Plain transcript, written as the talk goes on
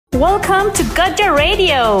Welcome to Gotcha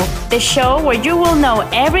Radio, the show where you will know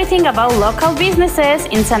everything about local businesses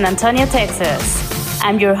in San Antonio, Texas.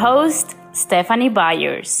 I'm your host, Stephanie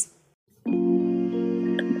Byers.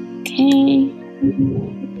 Okay.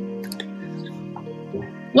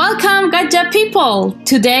 Welcome, Gotcha people!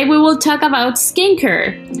 Today we will talk about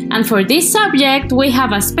skincare. And for this subject, we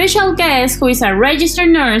have a special guest who is a registered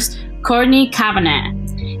nurse, Courtney Kavanagh.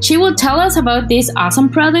 She will tell us about these awesome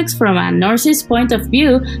products from a nurse's point of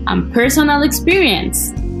view and personal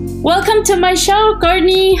experience. Welcome to my show,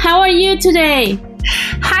 Courtney. How are you today?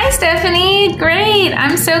 Hi, Stephanie. Great.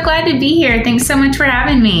 I'm so glad to be here. Thanks so much for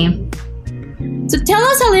having me. So tell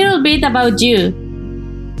us a little bit about you.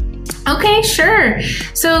 Okay, sure.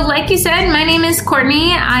 So like you said, my name is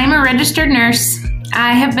Courtney. I'm a registered nurse.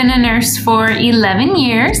 I have been a nurse for 11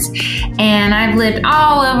 years and I've lived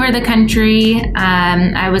all over the country.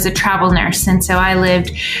 I was a travel nurse, and so I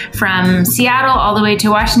lived from Seattle all the way to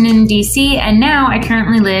Washington, D.C., and now I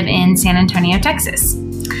currently live in San Antonio, Texas.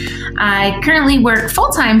 I currently work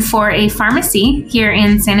full-time for a pharmacy here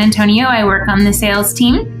in San Antonio. I work on the sales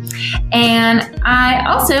team, and I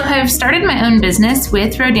also have started my own business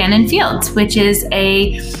with Rodan & Fields, which is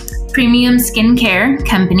a premium skincare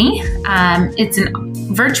company. It's a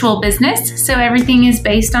virtual business, so everything is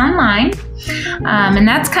based online. And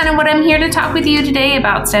that's kind of what I'm here to talk with you today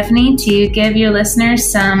about, Stephanie, to give your listeners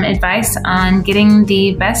some advice on getting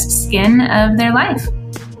the best skin of their life.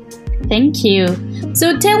 Thank you.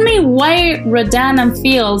 So tell me, why Rodan &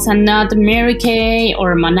 Fields and not Mary Kay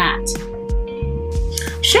or Monat?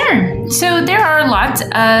 Sure. So there are lots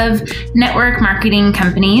of network marketing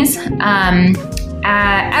companies.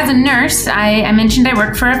 As a nurse, I mentioned I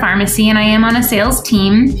work for a pharmacy and I am on a sales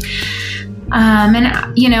team.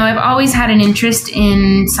 And, you know, I've always had an interest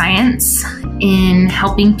in science, in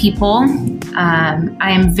helping people.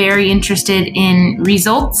 I am very interested in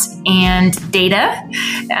results and data.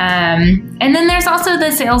 And then there's also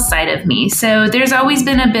the sales side of me. So there's always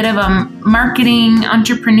been a bit of a marketing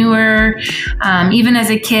entrepreneur. Even as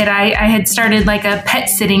a kid, I had started like a pet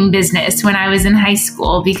sitting business when I was in high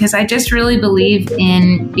school because I just really believe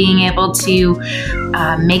in being able to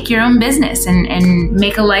make your own business and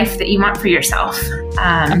make a life that you want for yourself.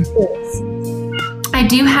 Of course. I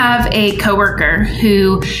do have a coworker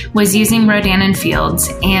who was using Rodan & Fields,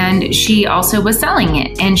 and she also was selling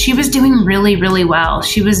it, and she was doing really, really well.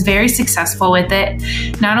 She was very successful with it.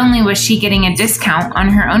 Not only was she getting a discount on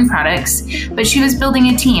her own products, but she was building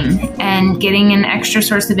a team and getting an extra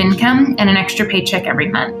source of income and an extra paycheck every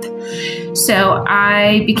month. So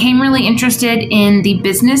I became really interested in the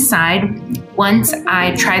business side once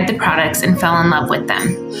I tried the products and fell in love with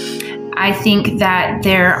them. I think that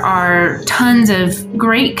there are tons of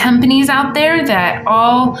great companies out there that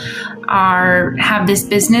all have this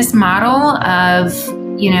business model of,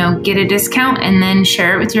 you know, get a discount and then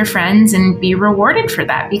share it with your friends and be rewarded for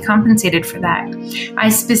that, be compensated for that. I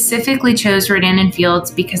specifically chose Rodan &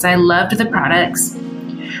 Fields because I loved the products.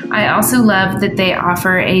 I also love that they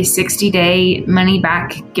offer a 60-day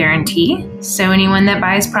money-back guarantee. So anyone that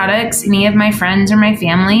buys products, any of my friends or my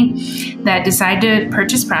family that decide to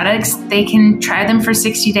purchase products, they can try them for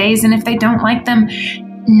 60 days. And if they don't like them,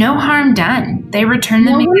 no harm done. They return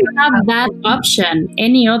them. No one have that option.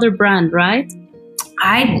 Any other brand, right?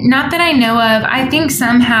 Not that I know of. I think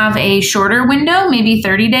some have a shorter window, maybe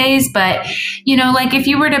 30 days. But, you know, like if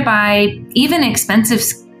you were to buy even expensive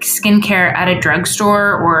skincare at a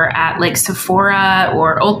drugstore or at like Sephora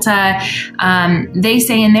or Ulta, they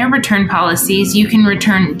say in their return policies you can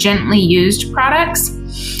return gently used products,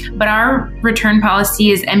 but our return policy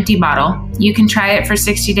is empty bottle. You can try it for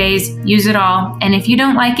 60 days, use it all, and if you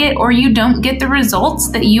don't like it or you don't get the results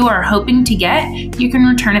that you are hoping to get, you can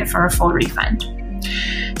return it for a full refund.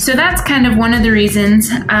 So that's kind of one of the reasons.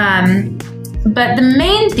 But the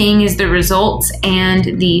main thing is the results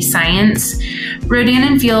and the science.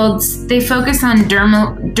 Rodan & Fields, they focus on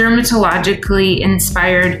dermatologically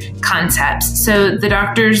inspired concepts. So the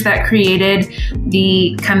doctors that created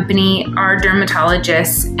the company are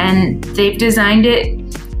dermatologists, and they've designed it.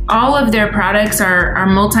 All of their products are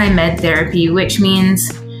multi-med therapy, which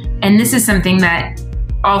means, and this is something that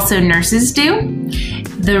also nurses do,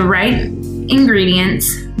 the right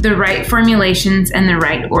ingredients, the right formulations, and the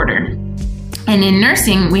right order. And in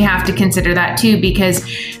nursing, we have to consider that too, because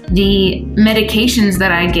the medications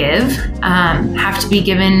that I give have to be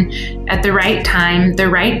given at the right time, the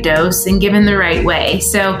right dose, and given the right way.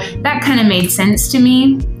 So that kind of made sense to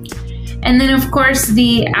me. And then, of course,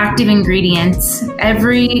 the active ingredients.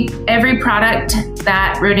 Every product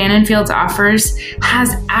that Rodan & Fields offers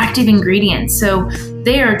has active ingredients. So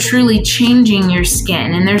they are truly changing your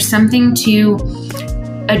skin. And there's something to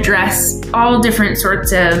address all different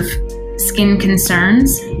sorts of skin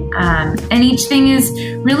concerns. And each thing is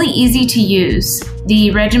really easy to use. The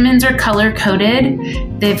regimens are color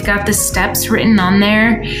coded. They've got the steps written on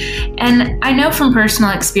there. And I know from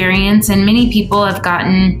personal experience, and many people have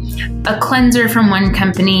gotten a cleanser from one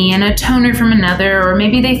company and a toner from another, or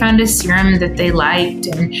maybe they found a serum that they liked,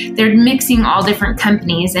 and they're mixing all different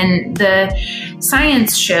companies. And the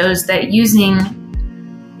science shows that using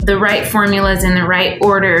the right formulas in the right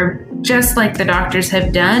order, just like the doctors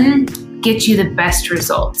have done, get you the best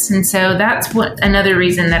results. And so that's another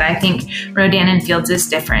reason that I think Rodan & Fields is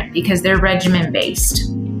different, because they're regimen based.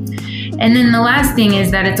 And then the last thing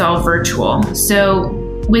is that it's all virtual. So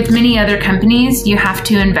with many other companies, you have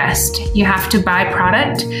to invest. You have to buy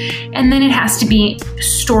product, and then it has to be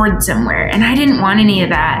stored somewhere. And I didn't want any of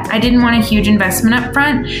that. I didn't want a huge investment up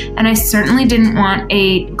front, and I certainly didn't want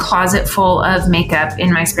a closet full of makeup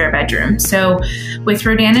in my spare bedroom. So with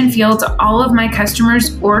Rodan & Fields, all of my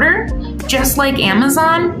customers order just like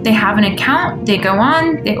Amazon. They have an account, they go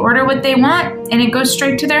on, they order what they want, and it goes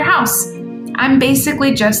straight to their house. I'm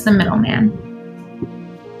basically just the middleman.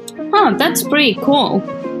 Oh, that's pretty cool.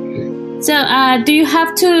 So, do you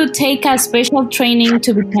have to take a special training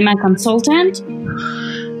to become a consultant?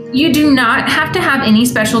 You do not have to have any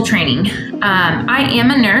special training. I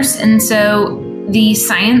am a nurse, and so the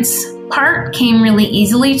science part came really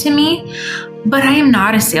easily to me, but I am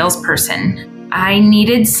not a salesperson. I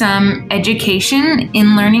needed some education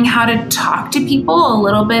in learning how to talk to people a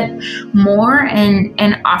little bit more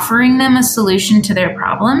and offering them a solution to their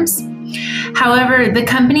problems. However, the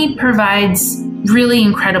company provides really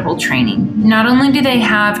incredible training. Not only do they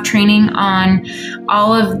have training on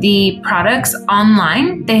all of the products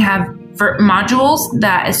online, they have modules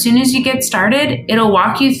that as soon as you get started, it'll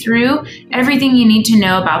walk you through everything you need to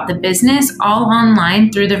know about the business, all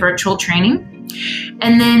online through the virtual training.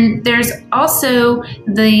 And then there's also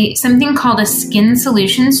something called a skin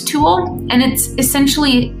solutions tool, and it's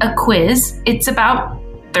essentially a quiz. It's about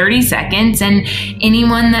 30 seconds, and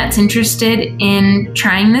anyone that's interested in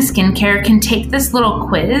trying the skincare can take this little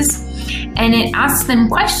quiz, and it asks them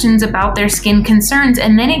questions about their skin concerns,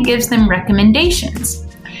 and then it gives them recommendations.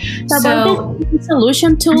 So the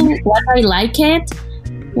solution tool, what I like it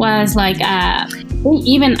was like they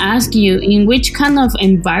even ask you in which kind of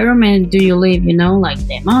environment do you live, you know, like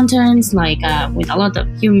the mountains, like with a lot of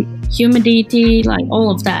humidity, like all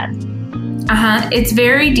of that. It's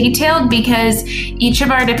very detailed because each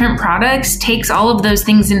of our different products takes all of those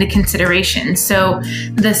things into consideration. So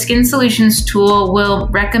the Skin Solutions tool will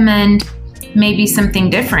recommend maybe something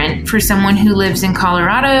different for someone who lives in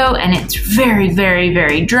Colorado and it's very, very,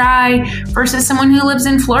 very dry versus someone who lives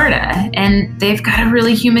in Florida and they've got a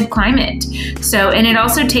really humid climate. So, and it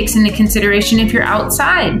also takes into consideration if you're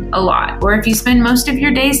outside a lot or if you spend most of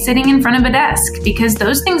your days sitting in front of a desk, because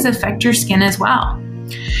those things affect your skin as well.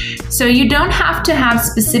 So you don't have to have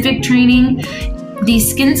specific training. The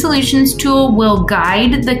Skin Solutions tool will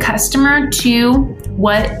guide the customer to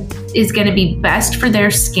what is going to be best for their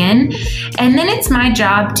skin. And then it's my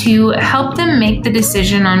job to help them make the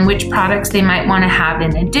decision on which products they might want to have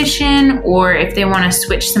in addition, or if they want to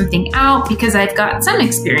switch something out, because I've got some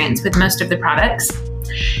experience with most of the products.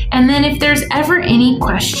 And then if there's ever any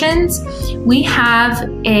questions, we have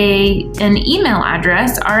an email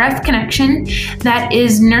address, RF Connection, that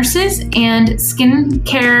is nurses and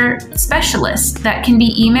skincare specialists that can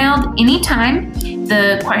be emailed anytime,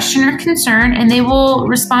 the question or concern, and they will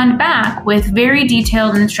respond back with very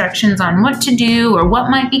detailed instructions on what to do or what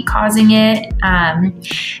might be causing it,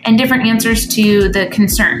 and different answers to the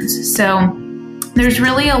concerns. So there's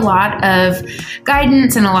really a lot of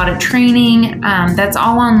guidance and a lot of training that's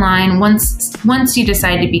all online once you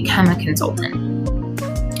decide to become a consultant.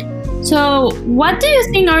 So what do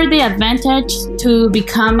you think are the advantages to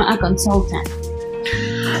become a consultant?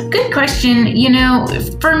 Good question. You know,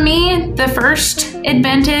 for me, the first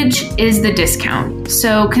advantage is the discount.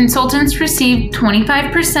 So consultants receive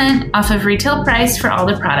 25% off of retail price for all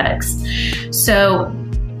the products. So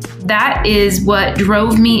that is what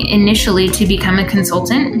drove me initially to become a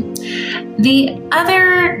consultant. The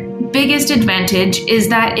other biggest advantage is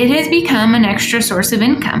that it has become an extra source of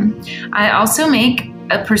income. I also make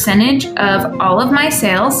a percentage of all of my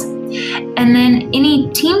sales, and then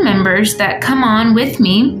any team members that come on with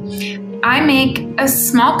me, I make a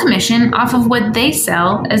small commission off of what they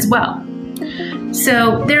sell as well.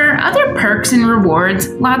 So there are other perks and rewards,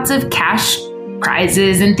 lots of cash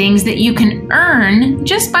prizes and things that you can earn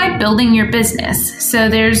just by building your business. So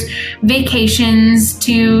there's vacations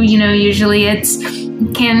to, usually it's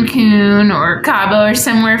Cancun or Cabo or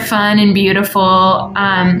somewhere fun and beautiful.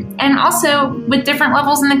 And also with different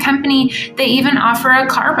levels in the company, they even offer a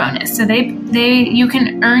car bonus. So you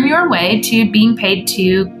can earn your way to being paid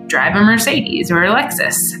to drive a Mercedes or a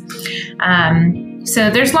Lexus.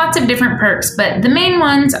 So there's lots of different perks, but the main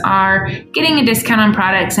ones are getting a discount on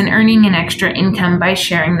products and earning an extra income by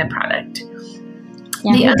sharing the product.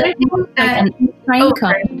 Yeah, the other thing that,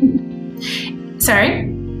 sorry?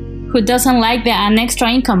 Who doesn't like an extra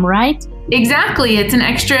income, right? Exactly. It's an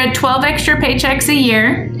extra 12 extra paychecks a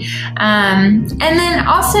year. And then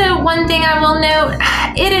also one thing I will note,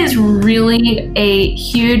 it is really a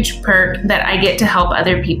huge perk that I get to help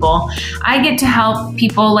other people. I get to help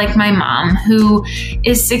people like my mom, who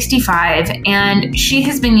is 65, and she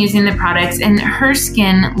has been using the products and her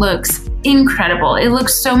skin looks incredible. It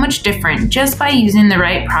looks so much different just by using the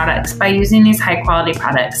right products, by using these high quality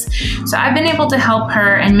products. So I've been able to help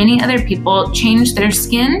her and many other people change their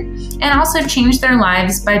skin and also change their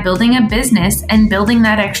lives by building a business and building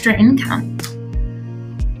that extra income.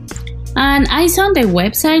 And I saw on the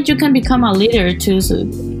website you can become a leader too. So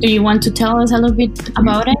do you want to tell us a little bit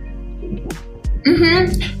about it?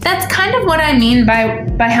 That's kind of what I mean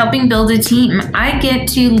by helping build a team. I get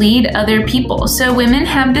to lead other people. So women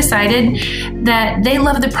have decided that they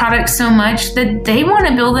love the product so much that they want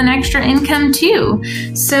to build an extra income too.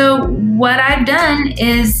 So what I've done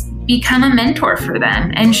is become a mentor for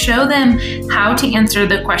them and show them how to answer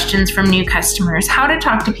the questions from new customers, how to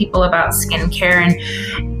talk to people about skincare,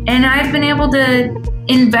 and I've been able to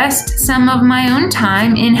invest some of my own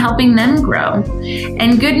time in helping them grow.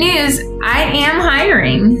 And good news, I am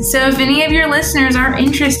hiring. So if any of your listeners are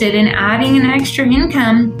interested in adding an extra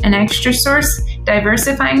income, an extra source,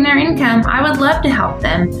 diversifying their income, I would love to help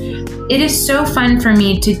them. It is so fun for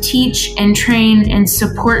me to teach and train and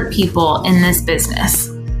support people in this business.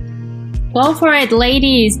 Go for it,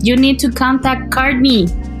 ladies. You need to contact Courtney.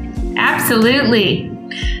 Absolutely.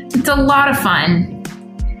 It's a lot of fun.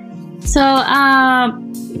 So,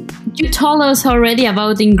 you told us already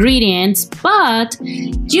about the ingredients, but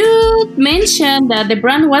you mentioned that the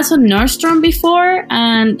brand was on Nordstrom before,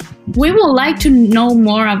 and we would like to know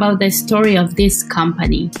more about the story of this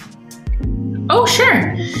company. Oh,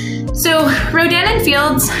 sure. So, Rodan &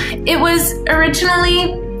 Fields, it was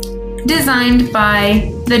originally designed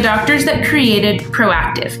by the doctors that created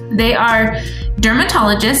Proactiv. They are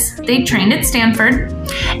dermatologists. They trained at Stanford,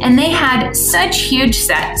 and they had such huge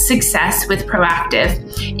success with Proactiv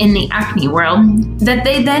in the acne world that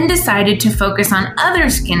they then decided to focus on other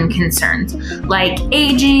skin concerns like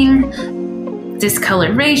aging,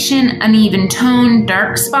 discoloration, uneven tone,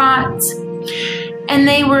 dark spots. And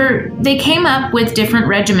they came up with different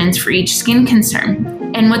regimens for each skin concern.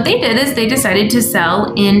 And what they did is they decided to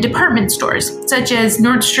sell in department stores, such as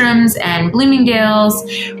Nordstrom's and Bloomingdale's,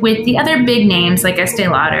 with the other big names like Estee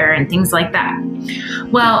Lauder and things like that.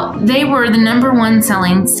 Well, they were the #1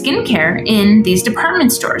 selling skincare in these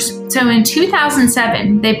department stores. So in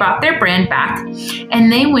 2007, they bought their brand back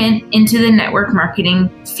and they went into the network marketing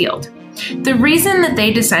field. The reason that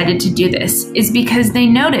they decided to do this is because they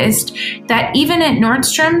noticed that even at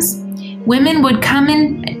Nordstrom's, women would come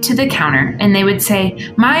in to the counter and they would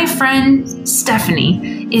say, "My friend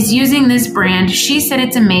Stephanie is using this brand. She said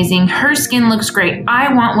it's amazing. Her skin looks great.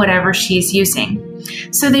 I want whatever she's using."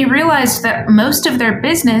 So they realized that most of their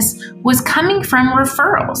business was coming from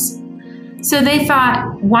referrals. So they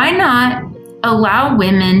thought, why not allow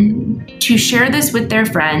women to share this with their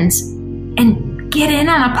friends and get in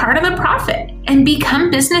on a part of the profit and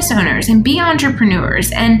become business owners and be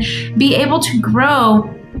entrepreneurs and be able to grow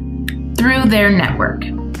through their network.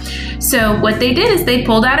 So what they did is they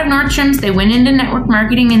pulled out of Nordstrom's, they went into network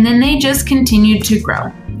marketing, and then they just continued to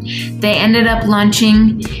grow. They ended up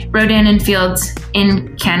launching Rodan & Fields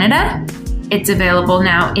in Canada. It's available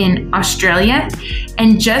now in Australia.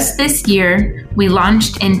 And just this year, we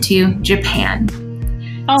launched into Japan.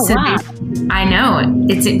 Oh, so wow. I know.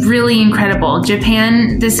 It's really incredible.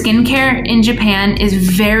 Japan, the skincare in Japan is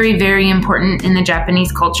very, very important in the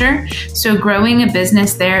Japanese culture. So growing a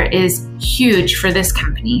business there is huge for this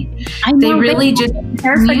company. They really just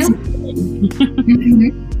perfect.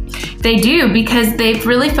 They do, because they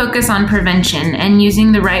really focus on prevention and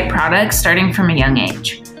using the right products starting from a young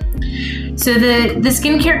age. So the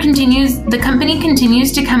skincare continues, the company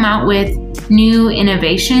continues to come out with new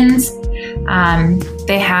innovations.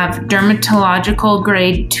 They have dermatological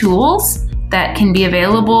grade tools that can be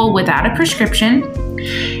available without a prescription.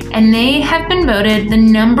 And they have been voted the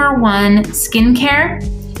 #1 skincare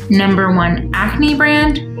 #1 acne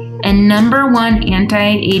brand, and #1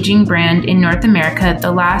 anti-aging brand in North America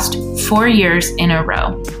the last 4 years in a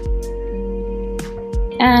row.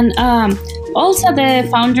 And also the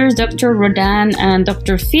founders, Dr. Rodan and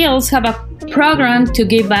Dr. Fields, have a program to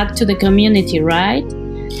give back to the community, right?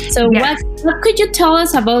 So yes. what could you tell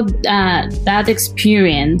us about that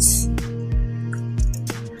experience?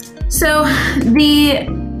 So the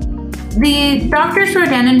Doctors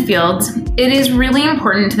Rodan and Fields, it is really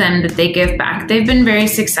important to them that they give back. They've been very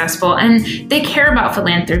successful and they care about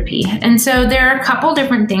philanthropy. And so there are a couple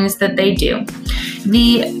different things that they do.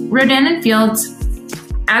 The Rodan and Fields,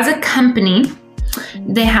 as a company,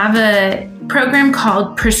 they have a program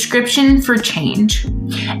called Prescription for Change.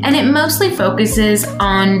 And it mostly focuses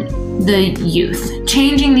on the youth,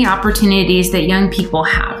 changing the opportunities that young people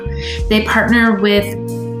have. They partner with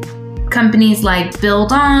companies like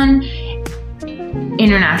Build On,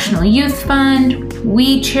 International Youth Fund,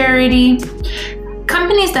 We Charity,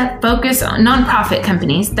 companies that focus on, nonprofit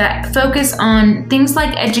companies that focus on things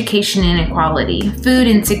like education inequality, food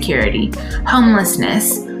insecurity,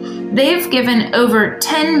 homelessness. They've given over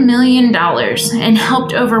 $10 million and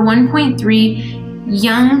helped over 1.3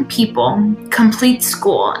 young people complete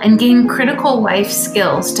school and gain critical life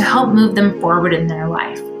skills to help move them forward in their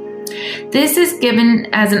life. This is given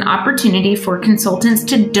as an opportunity for consultants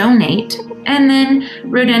to donate, and then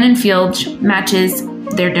Rodan and Fields matches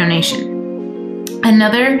their donation.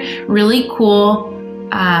 Another really cool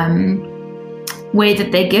way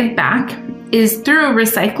that they give back is through a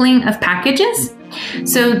recycling of packages.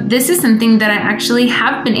 So this is something that I actually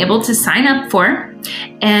have been able to sign up for.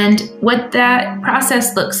 And what that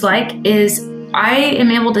process looks like is I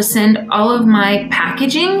am able to send all of my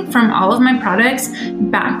packaging from all of my products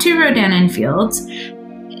back to Rodan and Fields,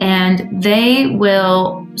 and they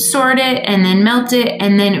will sort it and then melt it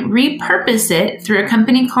and then repurpose it through a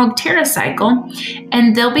company called TerraCycle,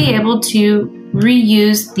 and they'll be able to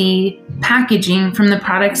reuse the packaging from the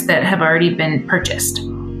products that have already been purchased.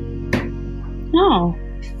 Oh,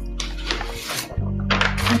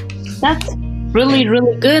 that's really,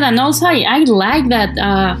 really good. And also I like that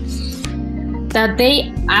that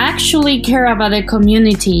they actually care about the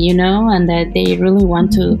community, you know, and that they really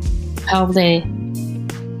want to help the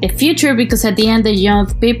future, because at the end the young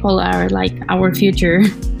people are like our future.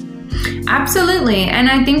 Absolutely. And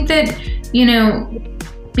I think that, you know,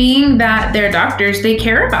 being that they're doctors, they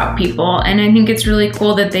care about people. And I think it's really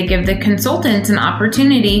cool that they give the consultants an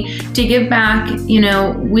opportunity to give back. You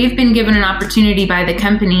know, we've been given an opportunity by the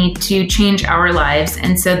company to change our lives.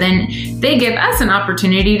 And so then they give us an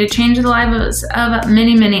opportunity to change the lives of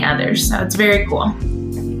many, many others. So it's very cool.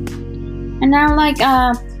 And now, like,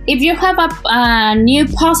 if you have a new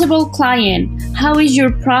possible client, how is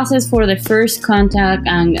your process for the first contact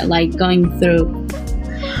and like going through?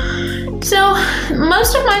 So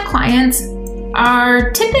most of my clients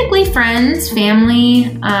are typically friends,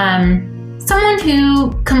 family, someone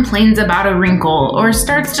who complains about a wrinkle or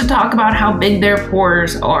starts to talk about how big their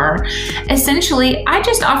pores are. Essentially, I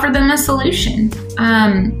just offer them a solution.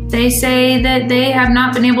 They say that they have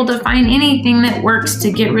not been able to find anything that works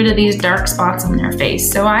to get rid of these dark spots on their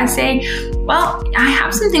face. So I say, well, I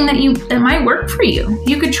have something that might work for you.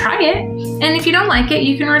 You could try it, and if you don't like it,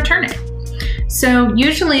 you can return it. So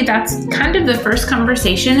usually that's kind of the first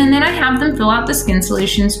conversation, and then I have them fill out the Skin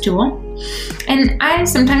Solutions tool. And I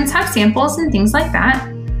sometimes have samples and things like that.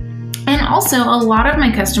 And also a lot of my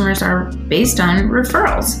customers are based on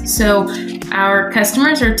referrals. So our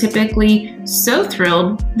customers are typically so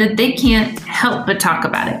thrilled that they can't help but talk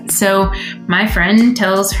about it. So my friend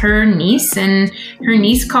tells her niece, and her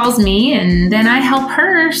niece calls me, and then I help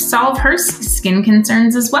her solve her skin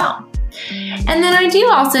concerns as well. And then I do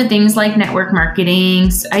also things like network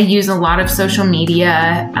marketing. I use a lot of social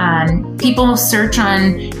media. People search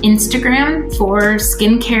on Instagram for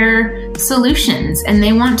skincare solutions, and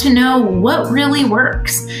they want to know what really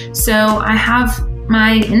works. So I have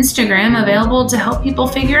my Instagram available to help people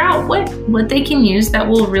figure out what they can use that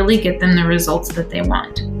will really get them the results that they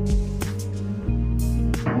want.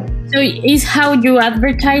 So is how you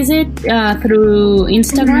advertise it through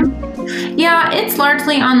Instagram? Yeah, it's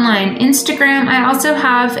largely online. Instagram, I also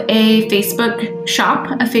have a Facebook shop,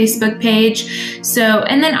 a Facebook page. So,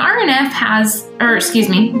 and then RNF has,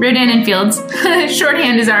 Rodan and Fields,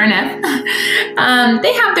 shorthand is RNF.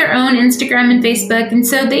 They have their own Instagram and Facebook, and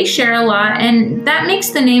so they share a lot, and that makes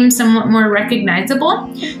the name somewhat more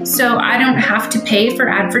recognizable. So I don't have to pay for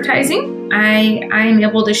advertising. I am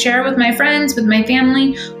able to share with my friends, with my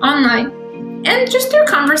family online. and just through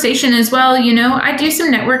conversation as well. You know, I do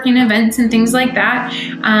some networking events and things like that.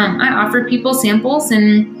 I offer people samples,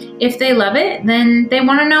 and if they love it, then they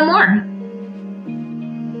want to know more.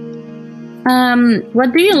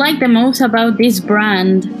 What do you like the most about this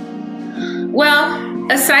brand?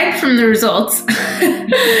 Well, aside from the results,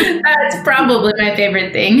 that's probably my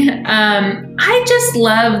favorite thing. I just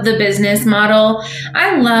love the business model.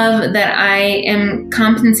 I love that I am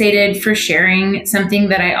compensated for sharing something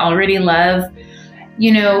that I already love.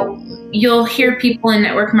 You know, you'll hear people in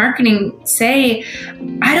network marketing say,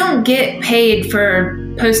 I don't get paid for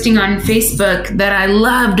posting on Facebook that I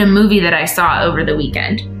loved a movie that I saw over the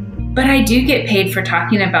weekend, but I do get paid for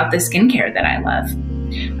talking about the skincare that I love.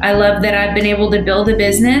 I love that I've been able to build a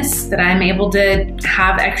business, that I'm able to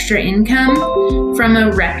have extra income from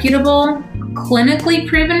a reputable, clinically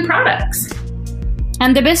proven products.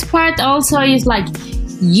 And the best part also is like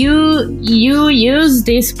you use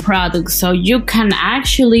this product, so you can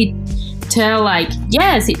actually tell like,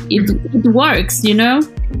 yes, it works, you know?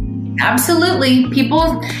 Absolutely.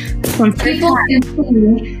 People can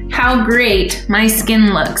see how great my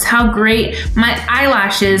skin looks, how great my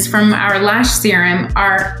eyelashes from our lash serum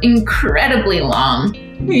are incredibly long.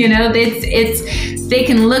 You know, they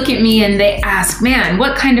can look at me and they ask, man,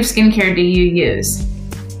 what kind of skincare do you use?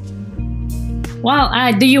 Well,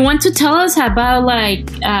 do you want to tell us about like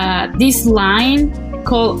this line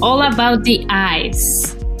called All About the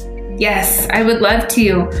Eyes? Yes, I would love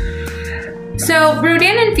to. So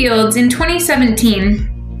Rodan & Fields in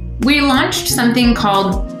 2017, we launched something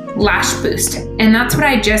called Lash Boost, and that's what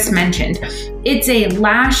I just mentioned. It's a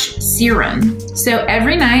lash serum. So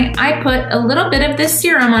every night I put a little bit of this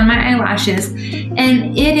serum on my eyelashes,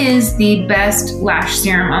 and it is the best lash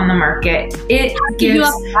serum on the market. Do you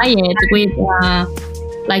apply it with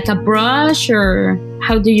like a brush, or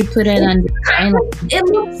how do you put it on the eyeliner? It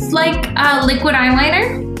looks like a liquid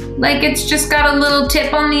eyeliner. Like it's just got a little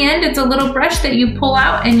tip on the end. It's a little brush that you pull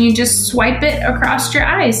out and you just swipe it across your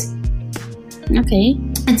eyes. Okay.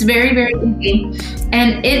 It's very, very easy.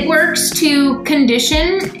 And it works to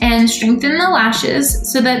condition and strengthen the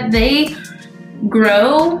lashes so that they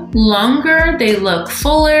grow longer, they look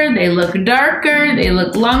fuller, they look darker, they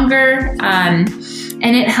look longer. And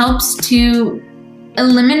it helps to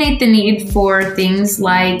eliminate the need for things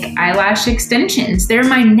like eyelash extensions. They're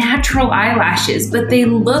my natural eyelashes, but they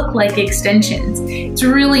look like extensions. It's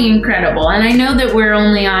really incredible. And I know that we're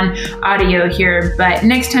only on audio here, but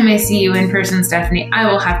next time I see you in person, Stephanie, I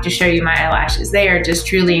will have to show you my eyelashes. They are just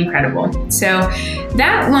truly incredible. So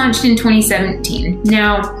that launched in 2017.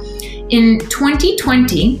 Now, in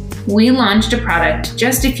 2020, we launched a product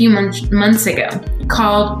just a few months ago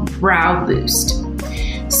called Brow Boost.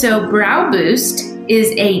 So Brow Boost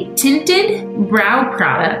is a tinted brow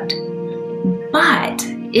product, but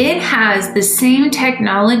it has the same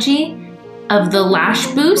technology of the Lash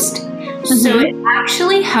Boost. So it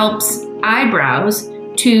actually helps eyebrows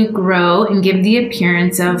to grow and give the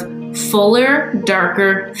appearance of fuller,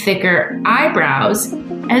 darker, thicker eyebrows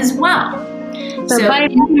as well. So by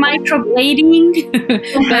microblading,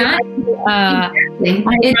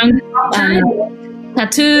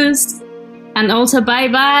 tattoos, and also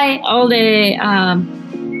bye-bye all the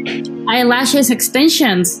eyelashes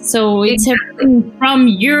extensions. So it's everything from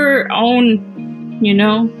your own, you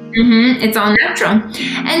know? Mm-hmm. It's all natural.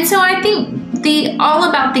 And so I think the All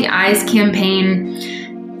About the Eyes campaign,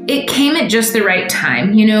 it came at just the right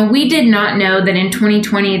time. You know, we did not know that in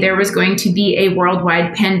 2020 there was going to be a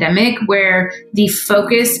worldwide pandemic where the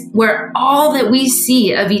focus, where all that we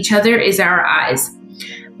see of each other is our eyes.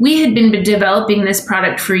 We had been developing this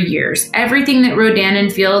product for years. Everything that Rodan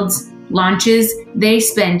 & Fields launches, they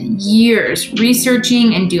spend years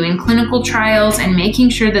researching and doing clinical trials and making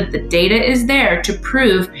sure that the data is there to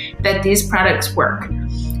prove that these products work.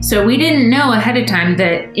 So we didn't know ahead of time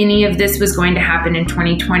that any of this was going to happen in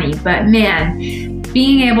 2020. But man,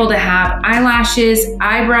 being able to have eyelashes,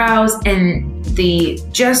 eyebrows, and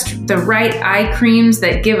just the right eye creams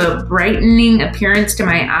that give a brightening appearance to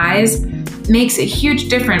my eyes makes a huge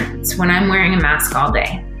difference when I'm wearing a mask all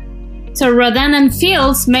day. So Rodan &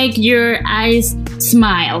 Fields make your eyes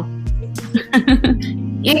smile.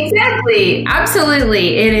 Exactly.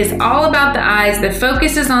 Absolutely. It is all about the eyes. The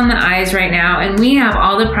focus is on the eyes right now, and we have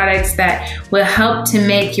all the products that will help to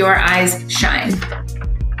make your eyes shine.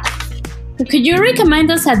 Could you recommend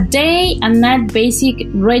us a day and night basic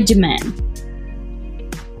regimen?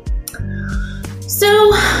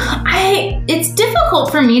 So it's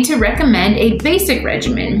difficult for me to recommend a basic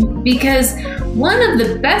regimen because one of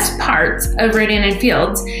the best parts of Rodan &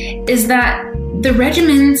 Fields is that the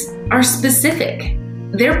regimens are specific.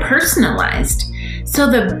 They're personalized. So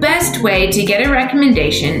the best way to get a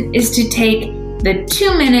recommendation is to take the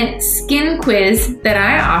 2-minute skin quiz that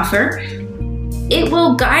I offer. It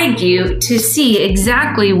will guide you to see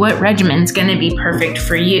exactly what regimen is going to be perfect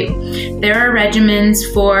for you. There are regimens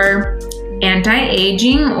for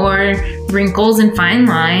anti-aging or wrinkles and fine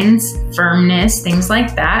lines, firmness, things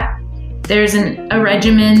like that. There's a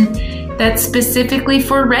regimen that's specifically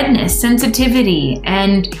for redness, sensitivity,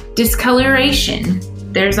 and discoloration.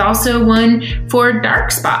 There's also one for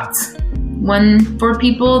dark spots, one for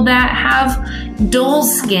people that have dull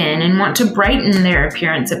skin and want to brighten their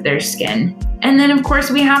appearance of their skin. And then, of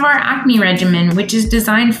course, we have our acne regimen, which is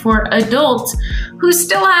designed for adults who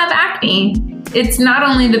still have acne. It's not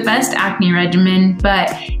only the best acne regimen,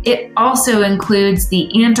 but it also includes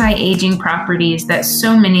the anti-aging properties that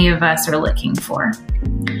so many of us are looking for.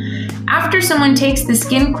 After someone takes the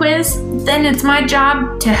skin quiz, then it's my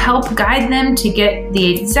job to help guide them to get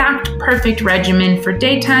the exact perfect regimen for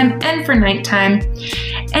daytime and for nighttime.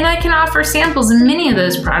 And I can offer samples of many of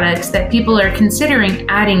those products that people are considering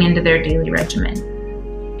adding into their daily regimen.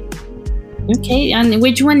 Okay, and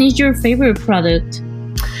which one is your favorite product?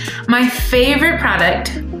 My favorite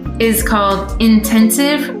product is called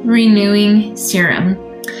Intensive Renewing Serum.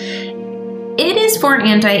 It is for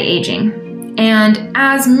anti-aging. And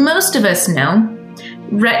as most of us know,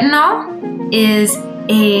 retinol is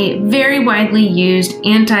a very widely used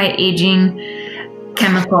anti-aging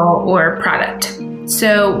chemical or product.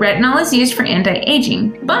 So retinol is used for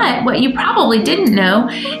anti-aging, but what you probably didn't know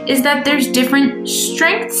is that there's different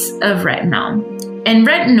strengths of retinol. And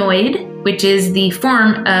retinoid, which is the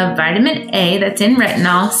form of vitamin A that's in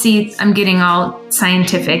retinol. See, I'm getting all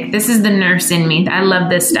scientific. This is the nurse in me. I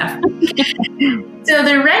love this stuff. So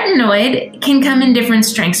the retinoid can come in different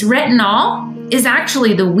strengths. Retinol is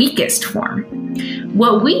actually the weakest form.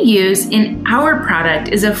 What we use in our product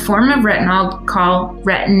is a form of retinol called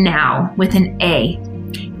Retinal with an A.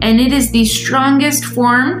 And it is the strongest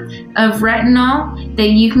form of retinol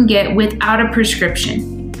that you can get without a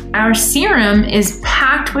prescription. Our serum is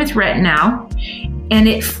packed with retinol, and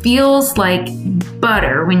it feels like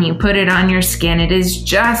butter when you put it on your skin. It is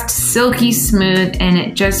just silky smooth, and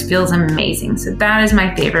it just feels amazing. So that is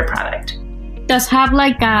my favorite product. Does it have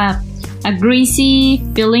like a greasy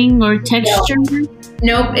feeling or texture?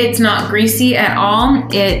 Nope, it's not greasy at all.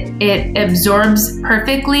 It absorbs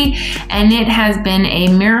perfectly, and it has been a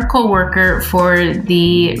miracle worker for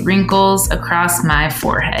the wrinkles across my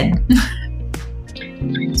forehead.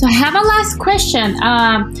 So I have a last question.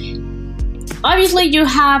 Obviously, you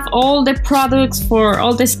have all the products for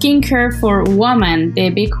all the skincare for women. The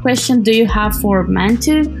big question, do you have for men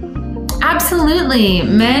too? Absolutely.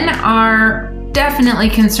 Men are definitely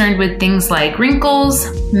concerned with things like wrinkles.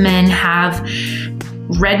 Men have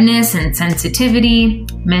redness and sensitivity.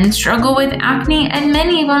 Men struggle with acne, and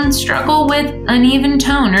many of them struggle with uneven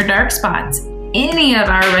tone or dark spots. Any of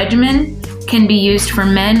our regimen can be used for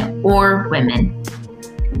men or women.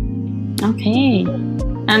 Okay.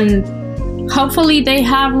 And hopefully they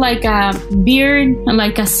have like a beard,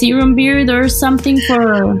 like a serum beard or something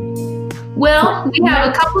for... Well, we have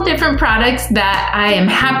a couple different products that I am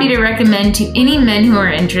happy to recommend to any men who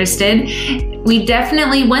are interested. We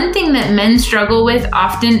definitely, one thing that men struggle with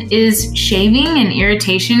often is shaving and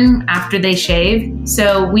irritation after they shave.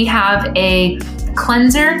 So we have a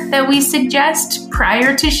cleanser that we suggest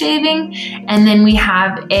prior to shaving, and then we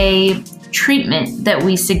have a treatment that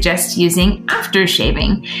we suggest using after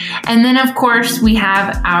shaving. And then of course we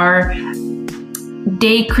have our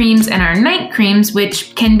day creams and our night creams,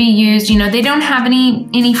 which can be used, they don't have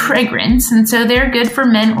any fragrance, and so they're good for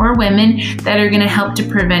men or women that are going to help to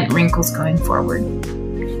prevent wrinkles going forward.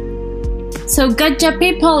 So Gotcha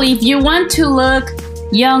people, if you want to look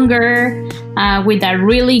younger with a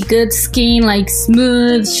really good skin, like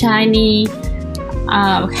smooth, shiny,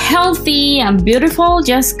 healthy and beautiful,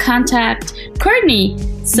 just contact Courtney.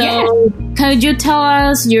 So could you tell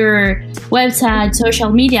us your website, social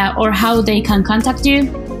media, or how they can contact you?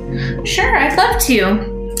 Sure, I'd love to.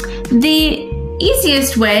 The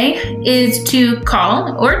easiest way is to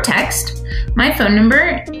call or text. My phone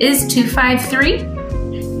number is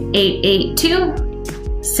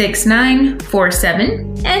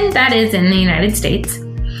 253-882-6947, and that is in the United States.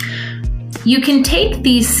 You can take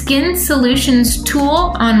the Skin Solutions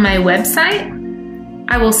tool on my website.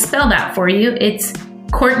 I will spell that for you. It's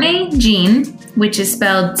Courtney Jean, which is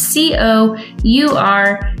spelled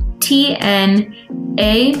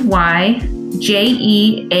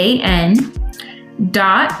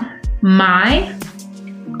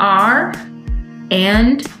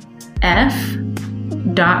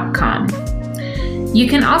You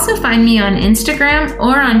can also find me on Instagram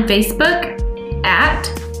or on Facebook at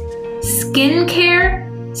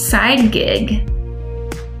Skincare Side Gig.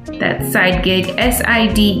 That's Side Gig,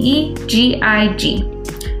 SIDEGIG.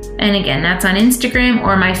 And again, that's on Instagram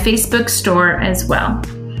or my Facebook store as well.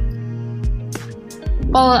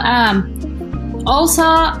 Well,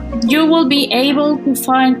 also, you will be able to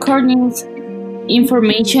find Courtney's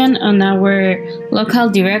information on our local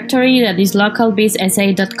directory, that is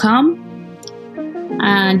localbizsa.com.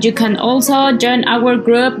 And you can also join our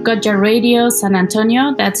group, Gotcha Radio San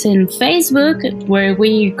Antonio. That's in Facebook, where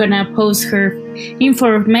we're gonna post her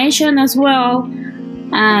information as well.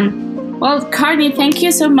 And well, Courtney, thank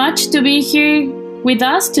you so much to be here with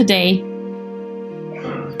us today.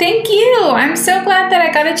 Thank you. I'm so glad that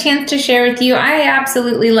I got a chance to share with you. I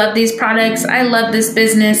absolutely love these products. I love this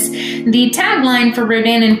business. The tagline for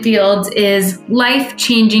Rodan & Fields is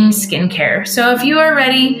life-changing skincare. So if you are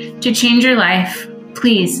ready to change your life,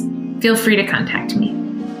 please feel free to contact me.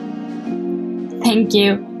 Thank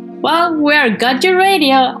you. Well, we are Gotcha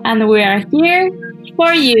Radio and we are here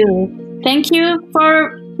for you. Thank you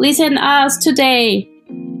for listening to us today.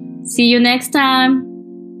 See you next time.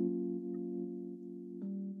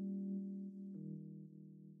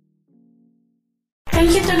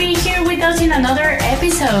 Thank you to be here with us in another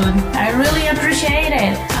episode. I really appreciate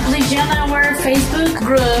it. And please join our Facebook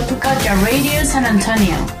group, Gotcha Radio San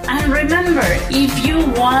Antonio. And remember, if you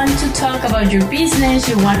want to talk about your business,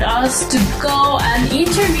 you want us to go and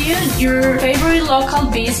interview your favorite local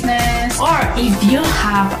business, or if you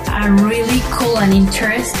have a really cool and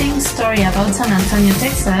interesting story about San Antonio,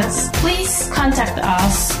 Texas, please contact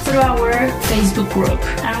us through our Facebook group.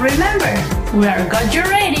 And remember, we are Gotcha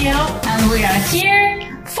Radio and we are here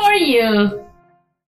for you.